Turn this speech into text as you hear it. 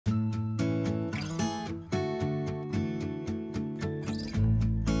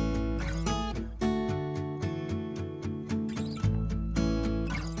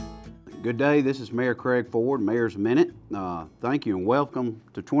Good day, this is Mayor Craig Ford, Mayor's Minute. Thank you and welcome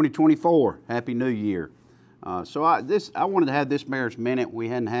to 2024. Happy New Year. I wanted to have this Mayor's Minute. We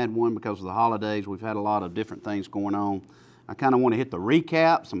hadn't had one because of the holidays. We've had a lot of different things going on. I kind of want to hit the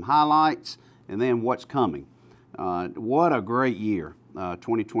recap, some highlights, and then what's coming. What a great year,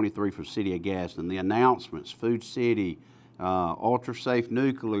 2023 for the City of Gadsden. The announcements, Food City, Ultra Safe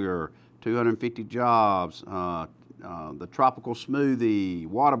Nuclear, 250 jobs, the tropical smoothie,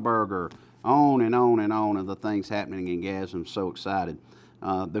 Whataburger, on and on and on of the things happening in Gadsden. I'm so excited.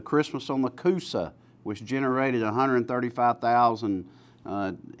 The Christmas on the Coosa, which generated $135,000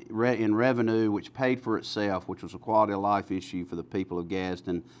 in revenue, which paid for itself, which was a quality of life issue for the people of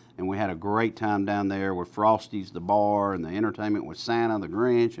Gadsden. And we had a great time down there with Frosty's, the bar, and the entertainment with Santa, the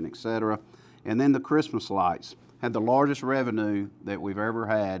Grinch, and etc. And then the Christmas lights had the largest revenue that we've ever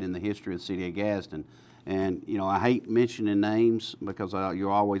had in the history of the City of Gadsden. And, you know, I hate mentioning names because you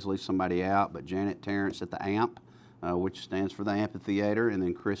always leave somebody out, but Janet Terrence at the AMP, which stands for the amphitheater, and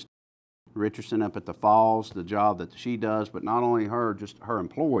then Chris Richardson up at the Falls, the job that she does, but not only her, just her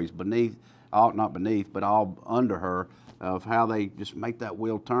employees not beneath, but all under her, of how they just make that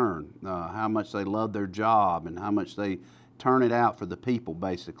wheel turn, how much they love their job and how much they turn it out for the people,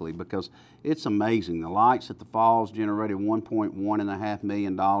 basically, because it's amazing. The lights at the Falls generated $1.5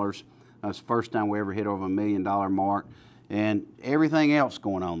 million. That's the first time we ever hit over $1 million mark. And everything else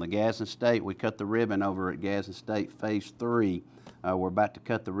going on. The Gadsden State, we cut the ribbon over at Gadsden State Phase 3. We're about to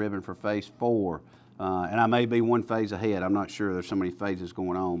cut the ribbon for Phase 4. And I may be one phase ahead. I'm not sure. There's so many phases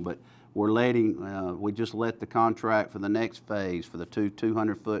going on. But we just let the contract for the next phase for the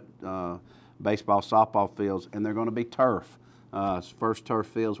 200-foot baseball, softball fields, and they're going to be turf. First turf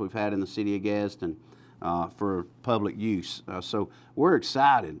fields we've had in the City of Gadsden. For public use. So we're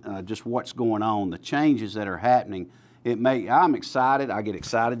excited just what's going on, the changes that are happening. I'm excited. I get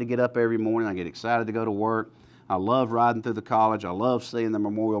excited to get up every morning. I get excited to go to work. I love riding through the college. I love seeing the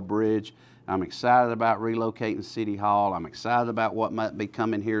Memorial Bridge. I'm excited about relocating City Hall. I'm excited about what might be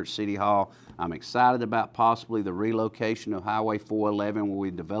coming here at City Hall. I'm excited about possibly the relocation of Highway 411 where we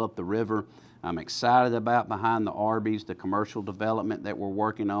develop the river. I'm excited about behind the Arby's, the commercial development that we're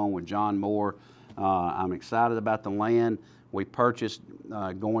working on with John Moore. I'm excited about the land we purchased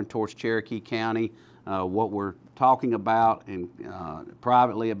going towards Cherokee County, what we're talking about and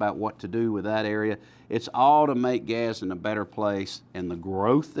privately about what to do with that area. It's all to make Gadsden a better place, and the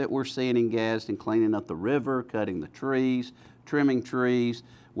growth that we're seeing in Gadsden, cleaning up the river, cutting the trees, trimming trees,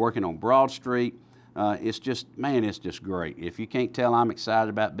 working on Broad Street. It's just great. If you can't tell, I'm excited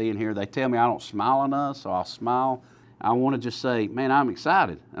about being here. They tell me I don't smile enough, so I'll smile. I want to just say, man, I'm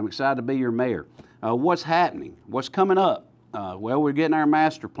excited. I'm excited to be your mayor. What's happening? What's coming up? Well, we're getting our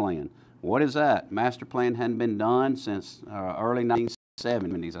master plan. What is that? Master plan hadn't been done since early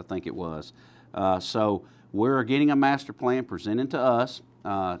 1970s, I think it was. So we're getting a master plan presented to us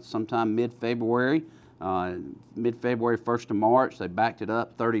sometime mid-February. Mid-February, 1st of March. They backed it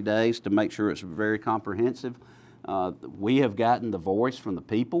up 30 days to make sure it's very comprehensive. We have gotten the voice from the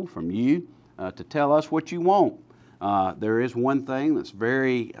people, from you, to tell us what you want. There is one thing that's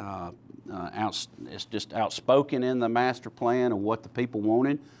very it's just outspoken in the master plan of what the people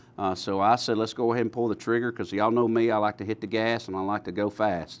wanted. So I said, let's go ahead and pull the trigger, because y'all know me, I like to hit the gas and I like to go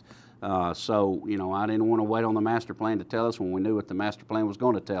fast. So, you know, I didn't want to wait on the master plan to tell us when we knew what the master plan was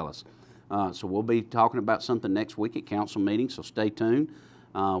going to tell us. So we'll be talking about something next week at council meeting, so stay tuned.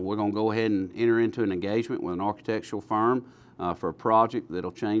 We're going to go ahead and enter into an engagement with an architectural firm for a project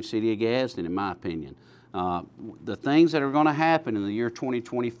that'll change City of Gadsden, in my opinion. The things that are going to happen in the year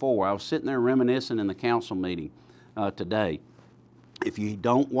 2024, I was sitting there reminiscing in the council meeting today. If you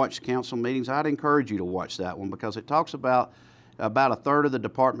don't watch council meetings, I'd encourage you to watch that one, because it talks about a third of the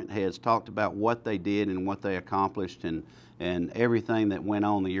department heads talked about what they did and what they accomplished and everything that went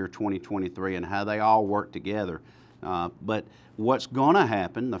on the year 2023 and how they all worked together. But what's going to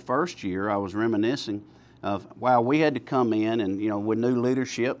happen, the first year I was reminiscing of, wow, we had to come in, and, you know, with new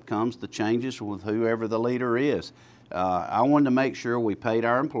leadership comes the changes with whoever the leader is. I wanted to make sure we paid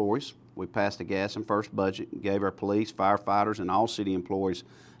our employees. We passed the Gadsden First budget, gave our police, firefighters, and all city employees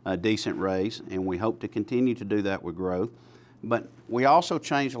a decent raise, and we hope to continue to do that with growth. But we also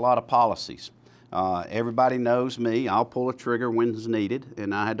changed a lot of policies. Everybody knows me. I'll pull a trigger when it's needed,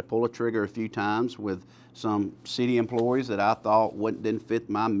 and I had to pull a trigger a few times with some city employees that I thought didn't fit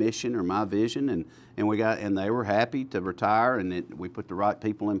my mission or my vision, and they were happy to retire, and we put the right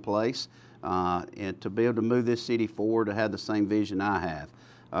people in place and to be able to move this city forward to have the same vision I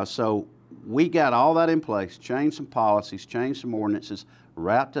have. So we got all that in place, changed some policies, changed some ordinances,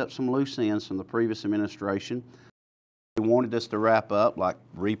 wrapped up some loose ends from the previous administration. wanted us to wrap up, like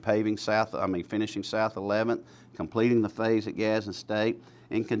repaving finishing South 11th, completing the phase at Gadsden State,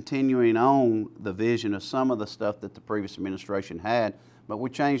 and continuing on the vision of some of the stuff that the previous administration had. But we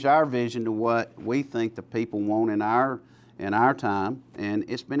changed our vision to what we think the people want in our time, and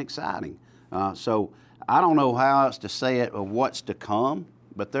it's been exciting. So I don't know how else to say it or what's to come,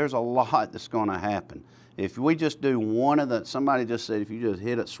 but there's a lot that's going to happen. If we just do one of the, somebody just said, if you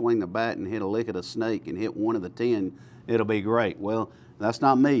just swing the bat and hit a lick of the snake and hit one of the 10, it'll be great. Well, that's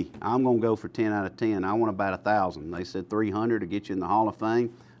not me. I'm going to go for 10 out of 10. I want to bat 1,000. They said 300 to get you in the Hall of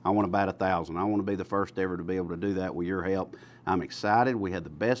Fame. I want to bat 1,000. I want to be the first ever to be able to do that with your help. I'm excited. We had the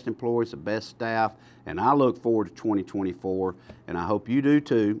best employees, the best staff, and I look forward to 2024, and I hope you do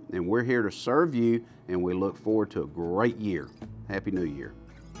too. And we're here to serve you, and we look forward to a great year. Happy New Year.